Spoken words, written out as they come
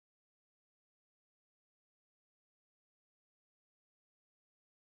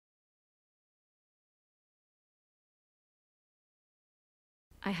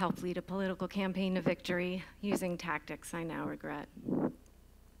I helped lead a political campaign to victory using tactics I now regret.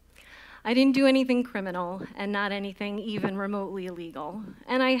 I didn't do anything criminal and not anything even remotely illegal.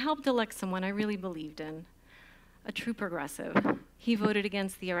 And I helped elect someone I really believed in, a true progressive. He voted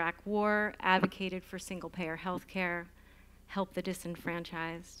against the Iraq War, advocated for single-payer health care, helped the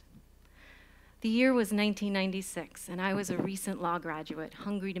disenfranchised. The year was 1996, and I was a recent law graduate,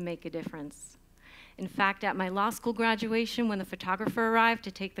 hungry to make a difference. In fact, at my law school graduation, when the photographer arrived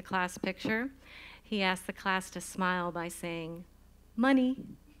to take the class picture, he asked the class to smile by saying, "Money."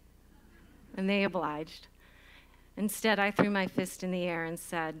 And they obliged. Instead, I threw my fist in the air and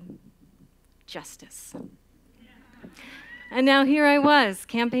said, "Justice." And now here I was,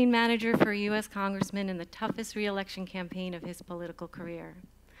 campaign manager for a US congressman in the toughest re-election campaign of his political career.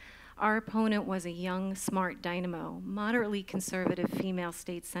 Our opponent was a young, smart dynamo, moderately conservative female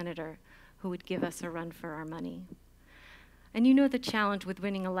state senator who would give us a run for our money. And you know the challenge with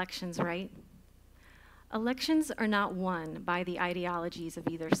winning elections, right? Elections are not won by the ideologies of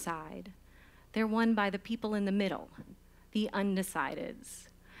either side. They're won by the people in the middle, the undecideds.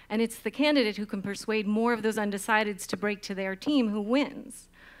 And it's the candidate who can persuade more of those undecideds to break to their team who wins.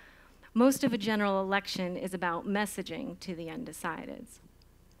 Most of a general election is about messaging to the undecideds.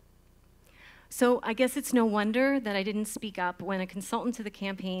 So I guess it's no wonder that I didn't speak up when a consultant to the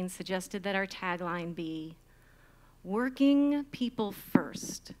campaign suggested that our tagline be, "Working people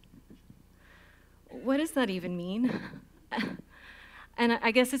first." What does that even mean? And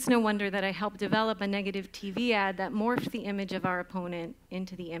I guess it's no wonder that I helped develop a negative TV ad that morphed the image of our opponent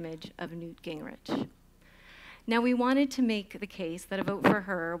into the image of Newt Gingrich. Now, we wanted to make the case that a vote for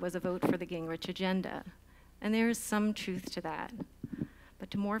her was a vote for the Gingrich agenda, and there is some truth to that. But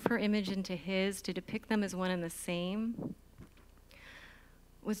to morph her image into his, to depict them as one and the same,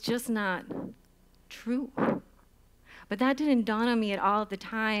 was just not true. But that didn't dawn on me at all at the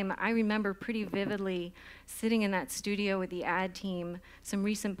time. I remember pretty vividly sitting in that studio with the ad team. Some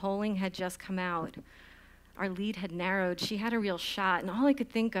recent polling had just come out. Our lead had narrowed. She had a real shot, and all I could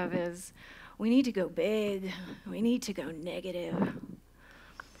think of is, we need to go big. We need to go negative.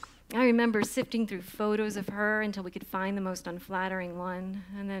 I remember sifting through photos of her until we could find the most unflattering one,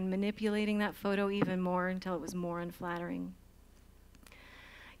 and then manipulating that photo even more until it was more unflattering.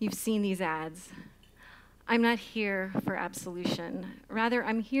 You've seen these ads. I'm not here for absolution. Rather,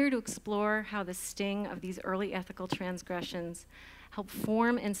 I'm here to explore how the sting of these early ethical transgressions help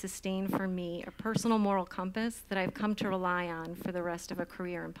form and sustain for me a personal moral compass that I've come to rely on for the rest of a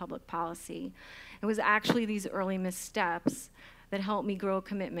career in public policy. It was actually these early missteps that helped me grow a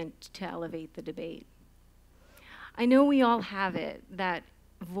commitment to elevate the debate. I know we all have it, that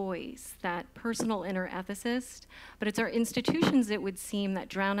voice, that personal inner ethicist, but it's our institutions, it would seem, that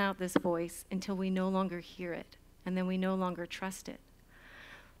drown out this voice until we no longer hear it, and then we no longer trust it.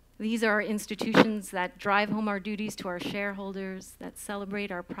 These are institutions that drive home our duties to our shareholders, that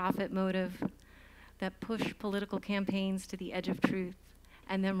celebrate our profit motive, that push political campaigns to the edge of truth,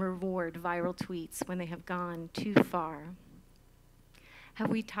 and then reward viral tweets when they have gone too far. Have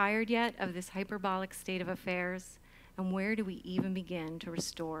we tired yet of this hyperbolic state of affairs? And where do we even begin to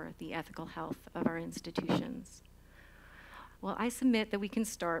restore the ethical health of our institutions? Well, I submit that we can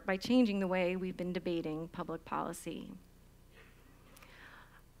start by changing the way we've been debating public policy.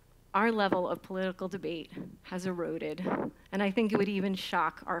 Our level of political debate has eroded, and I think it would even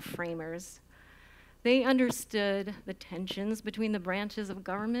shock our framers. They understood the tensions between the branches of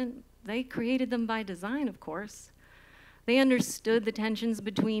government. They created them by design, of course. They understood the tensions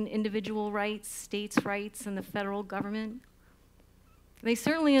between individual rights, states' rights, and the federal government. They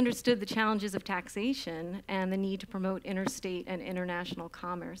certainly understood the challenges of taxation and the need to promote interstate and international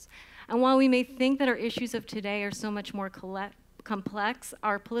commerce. And while we may think that our issues of today are so much more complex,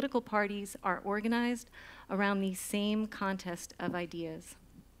 our political parties are organized around the same contest of ideas.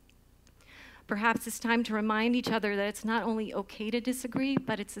 Perhaps it's time to remind each other that it's not only okay to disagree,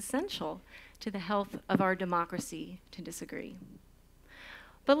 but it's essential to the health of our democracy to disagree.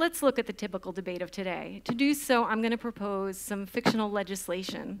 But let's look at the typical debate of today. To do so, I'm going to propose some fictional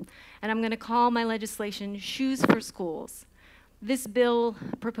legislation, and I'm going to call my legislation Shoes for Schools. This bill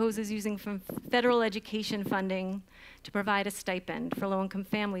proposes using federal education funding to provide a stipend for low-income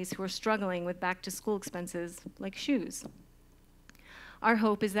families who are struggling with back-to-school expenses like shoes. Our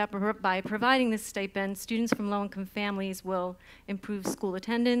hope is that by providing this stipend, students from low-income families will improve school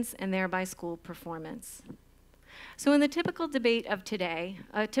attendance and thereby school performance. So in the typical debate of today,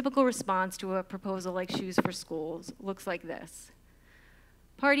 a typical response to a proposal like Shoes for Schools looks like this.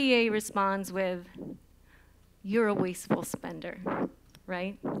 Party A responds with, "You're a wasteful spender,"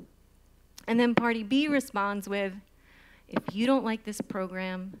 right? And then Party B responds with, If you don't like this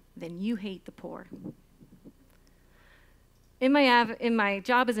program, then you hate the poor. In my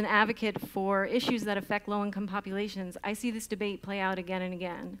job as an advocate for issues that affect low-income populations, I see this debate play out again and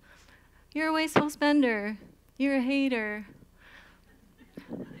again. You're a wasteful spender. You're a hater.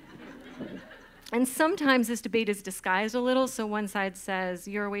 And sometimes this debate is disguised a little, so one side says,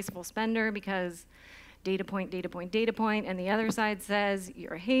 you're a wasteful spender because data point, data point, data point, and the other side says,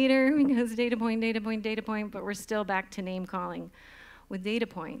 you're a hater because data point, data point, data point, but we're still back to name calling with data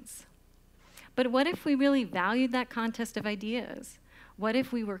points. But what if we really valued that contest of ideas? What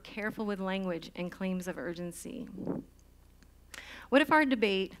if we were careful with language and claims of urgency? What if our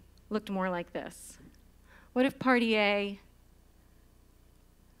debate looked more like this? What if Party A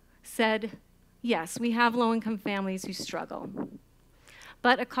said, yes, we have low-income families who struggle,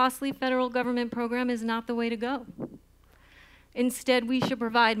 but a costly federal government program is not the way to go. Instead, we should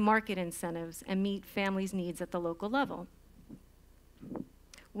provide market incentives and meet families' needs at the local level.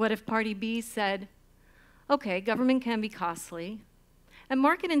 What if Party B said, okay, government can be costly, and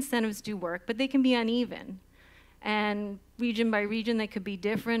market incentives do work, but they can be uneven. And region by region, they could be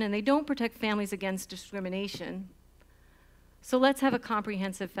different, and they don't protect families against discrimination. So let's have a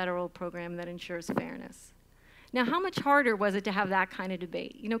comprehensive federal program that ensures fairness. Now, how much harder was it to have that kind of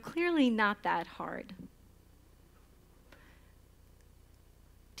debate? You know, clearly not that hard.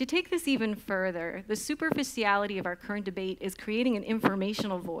 To take this even further, the superficiality of our current debate is creating an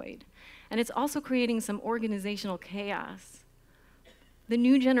informational void, and it's also creating some organizational chaos. The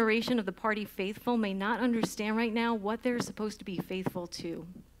new generation of the party faithful may not understand right now what they're supposed to be faithful to.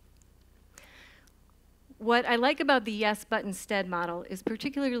 What I like about the yes but instead model is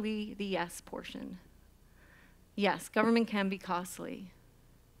particularly the yes portion. Yes, government can be costly.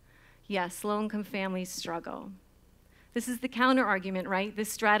 Yes, low-income families struggle. This is the counter-argument, right?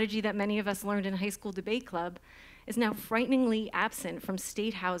 This strategy that many of us learned in high school debate club is now frighteningly absent from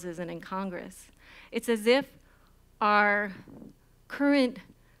state houses and in Congress. It's as if our current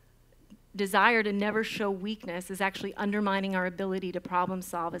desire to never show weakness is actually undermining our ability to problem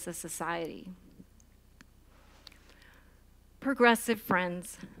solve as a society. Progressive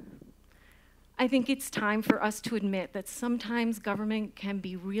friends, I think it's time for us to admit that sometimes government can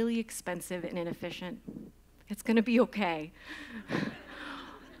be really expensive and inefficient. It's going to be okay.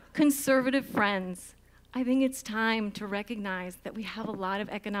 Conservative friends, I think it's time to recognize that we have a lot of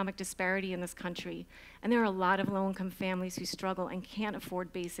economic disparity in this country, and there are a lot of low-income families who struggle and can't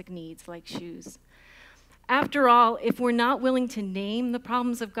afford basic needs like shoes. After all, if we're not willing to name the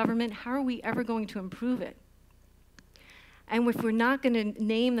problems of government, how are we ever going to improve it? And if we're not going to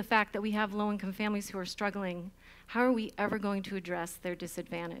name the fact that we have low-income families who are struggling, how are we ever going to address their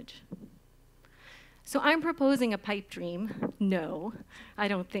disadvantage? So I'm proposing a pipe dream. No, I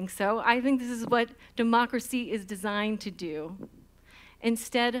don't think so. I think this is what democracy is designed to do.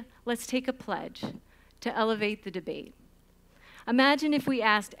 Instead, let's take a pledge to elevate the debate. Imagine if we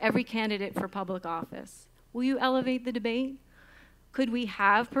asked every candidate for public office, will you elevate the debate? Could we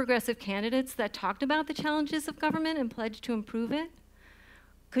have progressive candidates that talked about the challenges of government and pledged to improve it?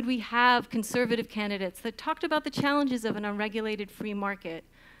 Could we have conservative candidates that talked about the challenges of an unregulated free market,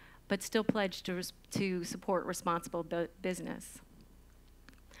 but still pledged to support responsible business?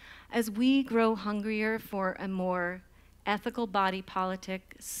 As we grow hungrier for a more ethical body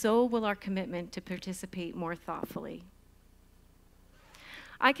politic, so will our commitment to participate more thoughtfully.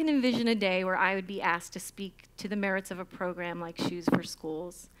 I can envision a day where I would be asked to speak to the merits of a program like Shoes for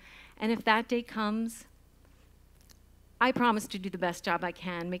Schools. And if that day comes, I promise to do the best job I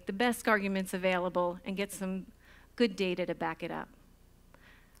can, make the best arguments available, and get some good data to back it up.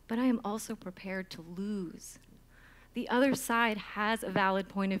 But I am also prepared to lose. The other side has a valid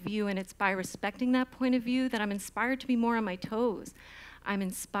point of view, and it's by respecting that point of view that I'm inspired to be more on my toes. I'm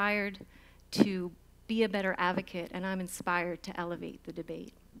inspired to be a better advocate, and I'm inspired to elevate the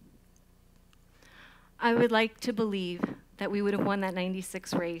debate. I would like to believe that we would have won that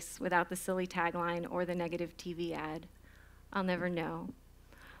 '96 race without the silly tagline or the negative TV ad. I'll never know.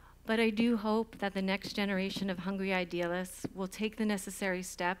 But I do hope that the next generation of hungry idealists will take the necessary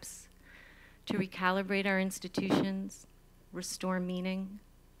steps to recalibrate our institutions, restore meaning,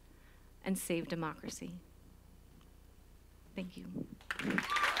 and save democracy. Thank you.